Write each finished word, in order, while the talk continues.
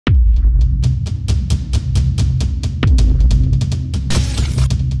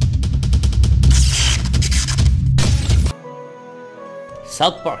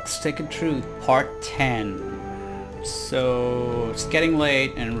South Park Stick and Truth, Part 10. So, it's getting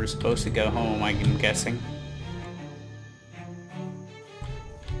late and we're supposed to go home, I'm guessing.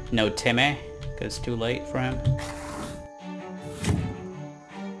 No Timmy, because it's too late for him.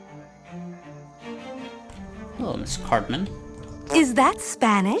 Hello, Miss Cartman. Is that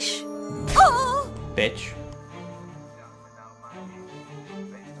Spanish? Oh! Bitch.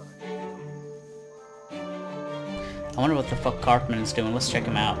 I wonder what the fuck Cartman is doing. Let's check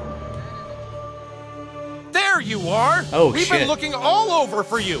him out. There you are! Oh, We've been looking all over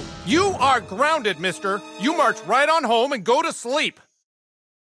for you. You are grounded, mister. You march right on home and go to sleep.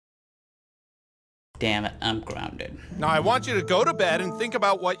 Damn it, I'm grounded. Now I want you to go to bed and think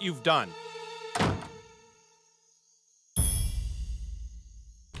about what you've done.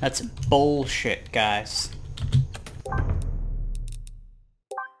 That's bullshit, guys.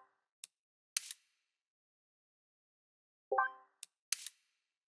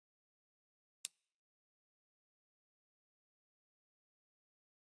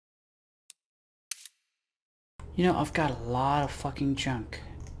 You know, I've got a lot of fucking junk.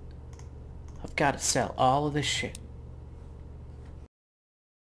 I've got to sell all of this shit.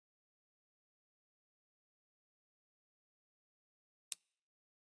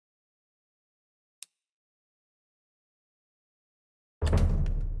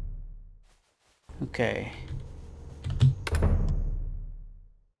 Okay.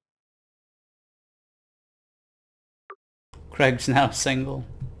 Craig's now single.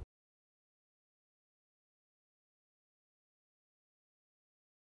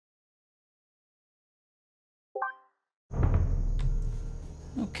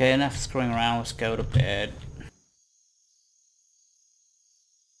 Okay, enough screwing around, let's go to bed.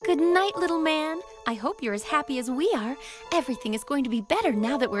 Good night, little man. I hope you're as happy as we are. Everything is going to be better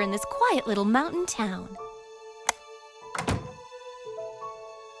now that we're in this quiet little mountain town.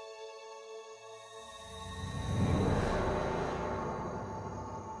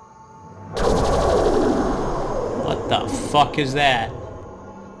 What the fuck is that?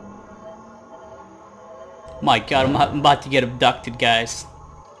 My god, I'm about to get abducted, guys.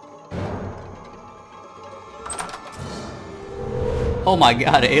 Oh my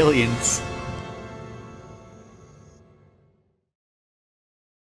god, aliens.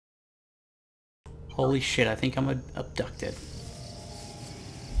 Holy shit, I think I'm abducted.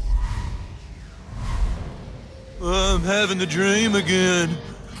 I'm having the dream again.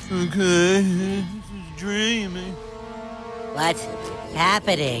 Okay, dreaming. What's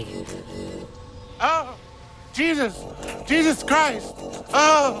happening? Oh, Jesus! Jesus Christ!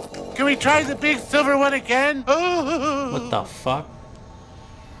 Oh, can we try the big silver one again? Oh! What the fuck?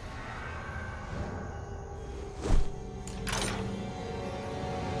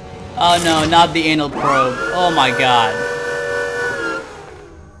 Oh no, not the anal probe. Oh my god.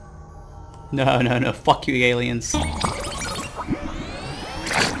 No, fuck you, aliens.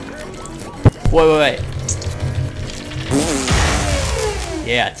 Wait.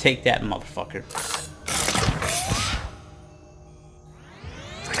 Yeah, take that, motherfucker.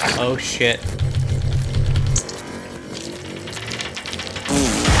 Oh shit.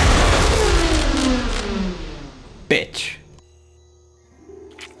 Bitch.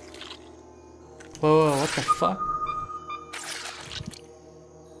 Whoa, what the fuck?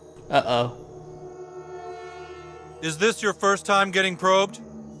 Uh-oh. Is this your first time getting probed?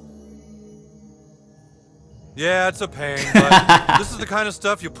 Yeah, it's a pain, but this is the kind of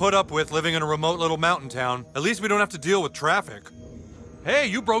stuff you put up with living in a remote little mountain town. At least we don't have to deal with traffic. Hey,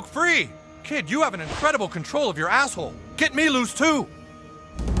 you broke free! Kid, you have an incredible control of your asshole. Get me loose too!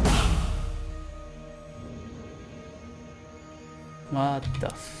 What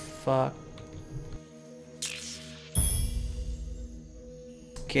the fuck?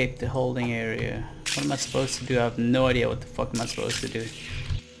 Escape the holding area. What am I supposed to do? I have no idea what the fuck am I supposed to do.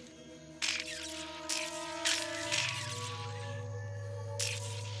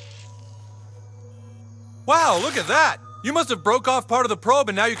 Wow, look at that! You must have broke off part of the probe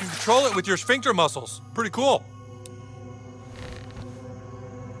and now you can control it with your sphincter muscles. Pretty cool.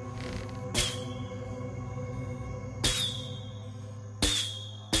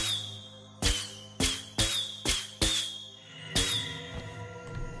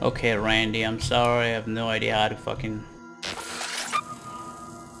 Okay, Randy, I'm sorry. I have no idea how to fucking...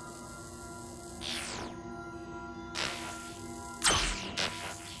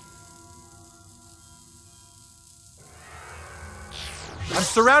 I'm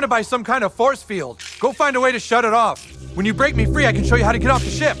surrounded by some kind of force field. Go find a way to shut it off. When you break me free, I can show you how to get off the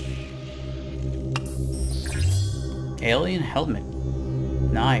ship. Alien helmet.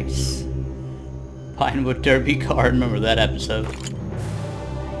 Nice. Pinewood Derby car. Remember that episode.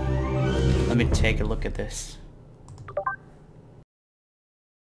 Let me take a look at this.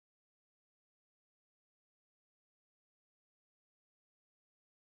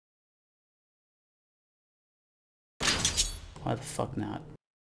 Why the fuck not?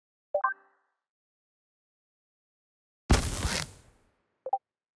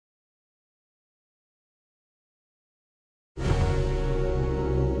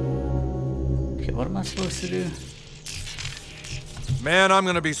 Okay, what am I supposed to do? Man, I'm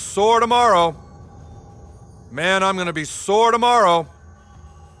gonna be sore tomorrow. Man, I'm gonna be sore tomorrow.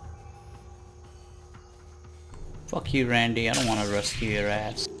 Fuck you, Randy. I don't want to rescue your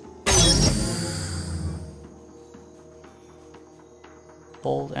ass.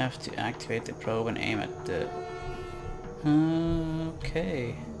 Hold F to activate the probe and aim at the...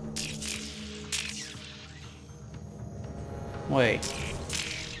 Okay. Wait.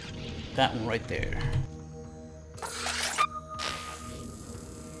 That one right there.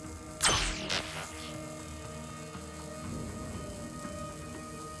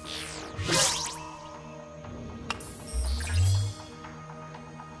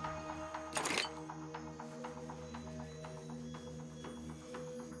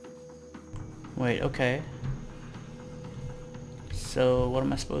 Wait, okay. So what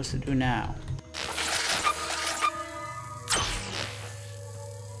am I supposed to do now?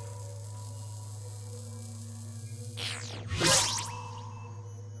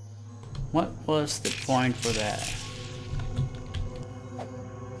 What was the point for that?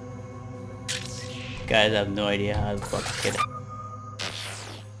 Guys, I have no idea how the fuck to get it.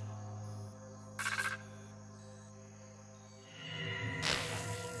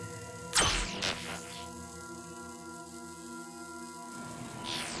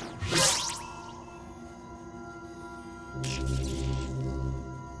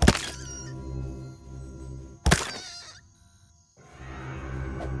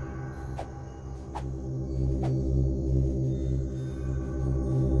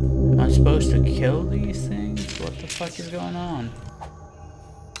 Supposed to kill these things? What the fuck is going on?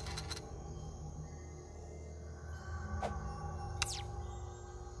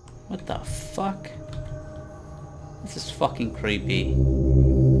 What the fuck? This is fucking creepy.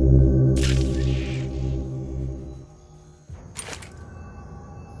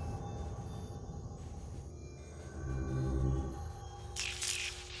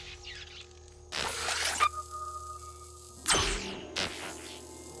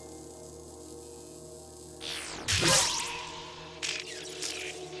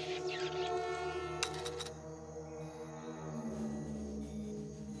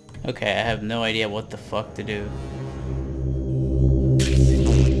 Okay, I have no idea what the fuck to do.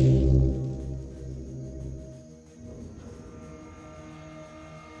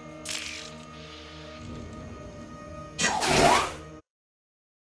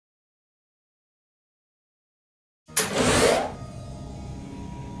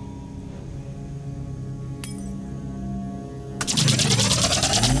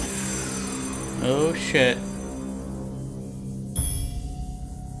 Oh shit.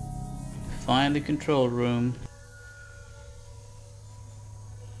 Find the control room.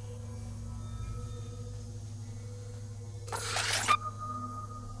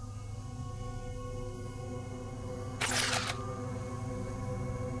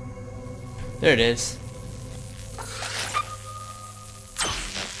 There it is.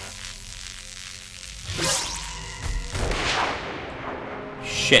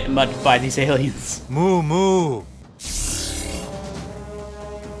 Shit, I'm about to fight these aliens. Moo moo.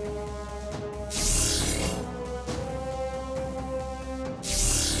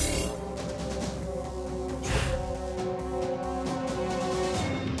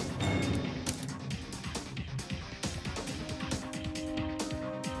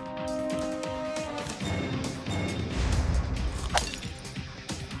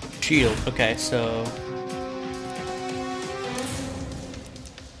 Shield. Okay, so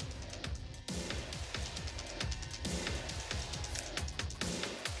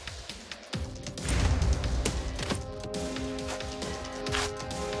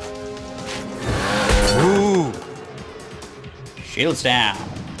Ooh. shield's down.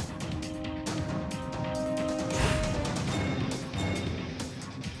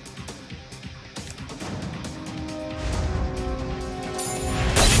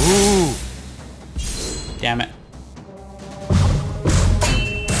 Ooh. Damn it.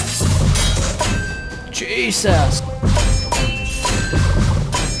 Jesus.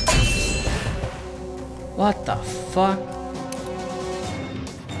 What the fuck?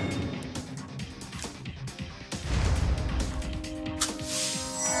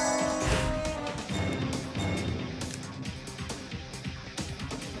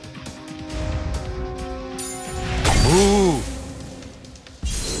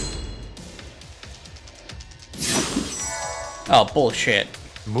 Oh, bullshit.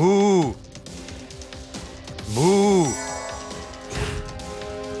 Moo! Moo!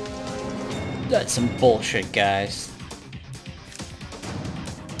 That's some bullshit, guys.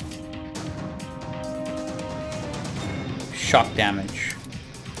 Shock damage.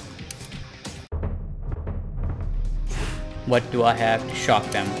 What do I have to shock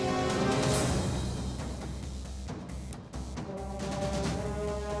them?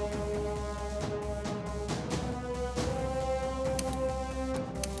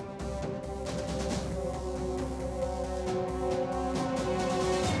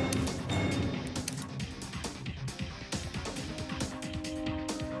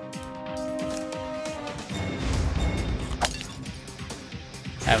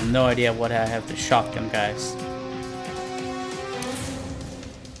 I have no idea what I have to shock them, guys.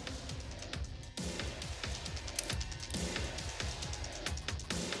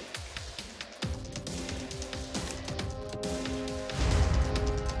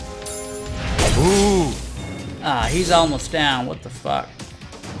 Ooh! Ah, he's almost down. What the fuck?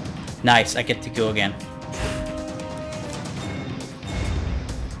 Nice, I get to go again.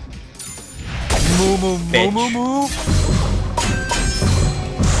 Moo moo moo moo moo!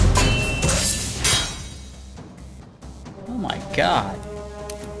 Oh my god.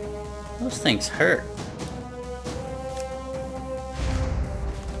 Those things hurt.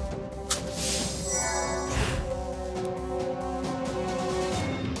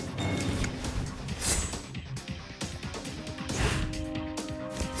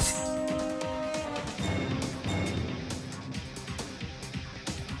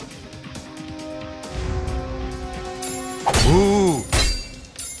 Moo!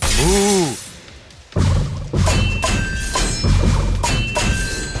 Moo!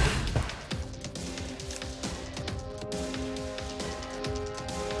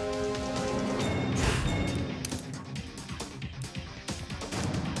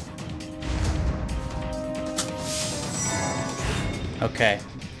 Okay.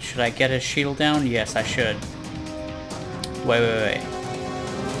 Should I get his shield down? Yes, I should. Wait.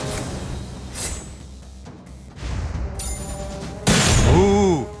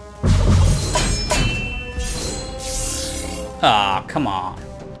 Ooh! Ah, come on.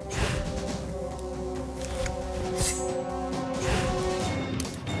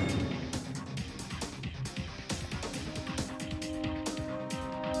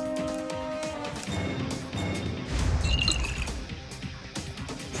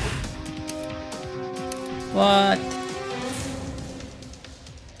 What?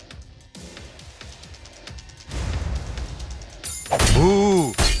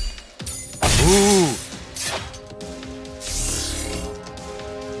 Moo! Moo!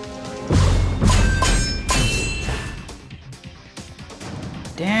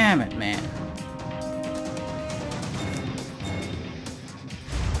 Damn it, man.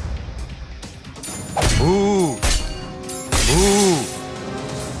 Moo! Moo!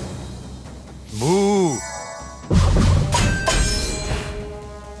 Moo!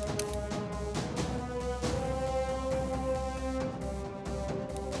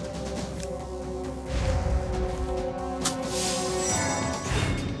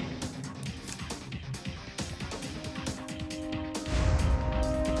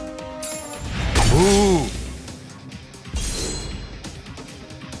 Moo!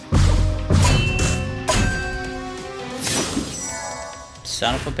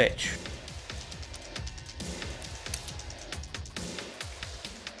 Son of a bitch.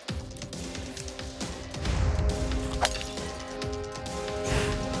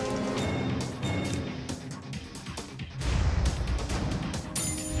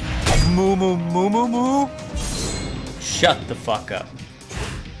 Moo moo moo moo moo! Shut the fuck up.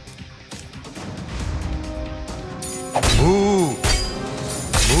 Moo!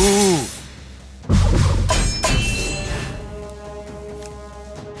 Moo!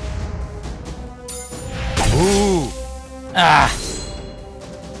 Moo! Ah!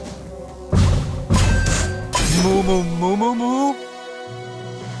 Moo moo moo moo moo!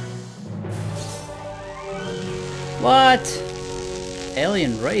 What?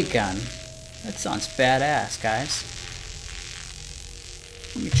 Alien ray gun? That sounds badass, guys.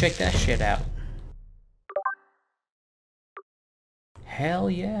 Let me check that shit out. Hell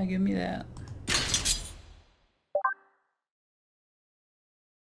yeah, give me that.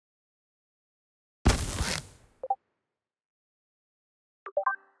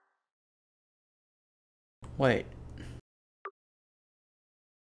 Wait.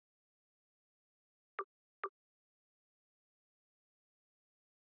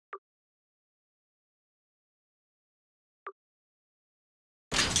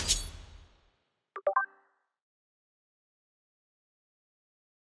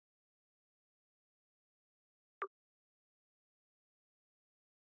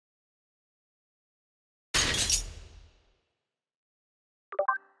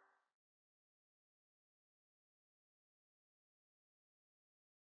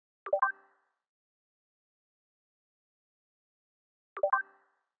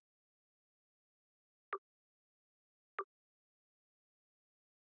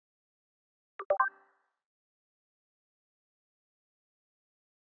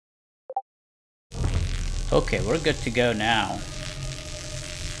 Okay, we're good to go now.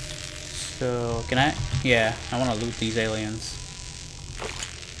 So, can I? Yeah, I want to loot these aliens.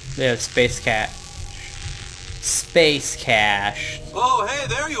 They have space cache. Space cache. Oh, hey,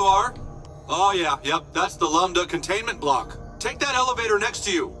 there you are. Oh, yeah, yep, that's the Lambda containment block. Take that elevator next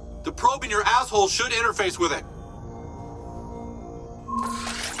to you. The probe in your asshole should interface with it.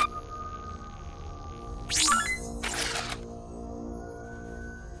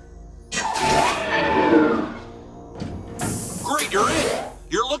 Great, you're in.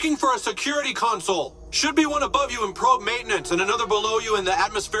 You're looking for a security console. Should be one above you in probe maintenance and another below you in the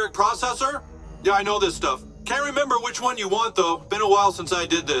atmospheric processor. Yeah, I know this stuff. Can't remember which one you want, though. Been a while since I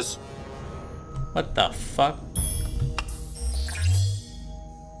did this. What the fuck?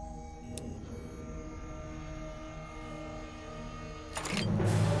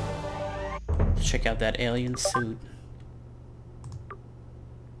 Let's check out that alien suit.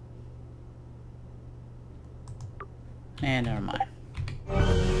 And never mind.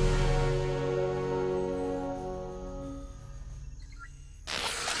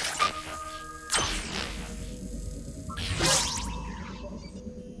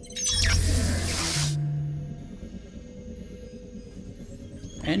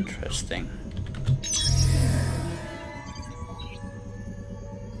 Interesting.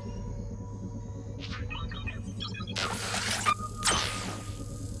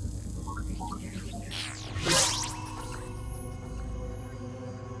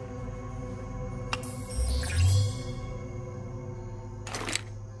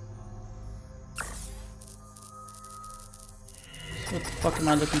 What the fuck am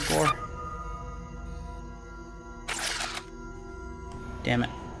I looking for? Damn it.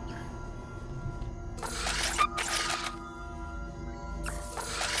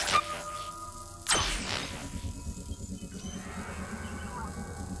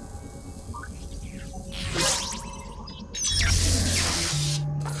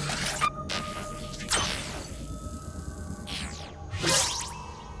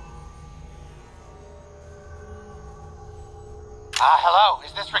 Hello,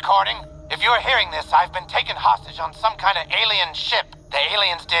 is this recording? If you're hearing this, I've been taken hostage on some kind of alien ship. The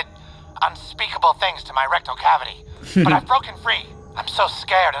aliens did unspeakable things to my rectal cavity. But I've broken free. I'm so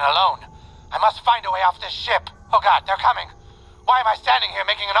scared and alone. I must find a way off this ship. Oh god, they're coming. Why am I standing here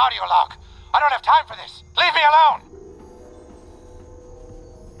making an audio log? I don't have time for this. Leave me alone!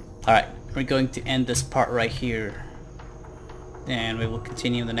 Alright, we're going to end this part right here. And we will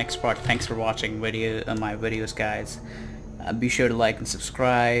continue in the next part. Thanks for watching my videos, guys. Be sure to like and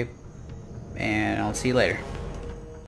subscribe. And I'll see you later.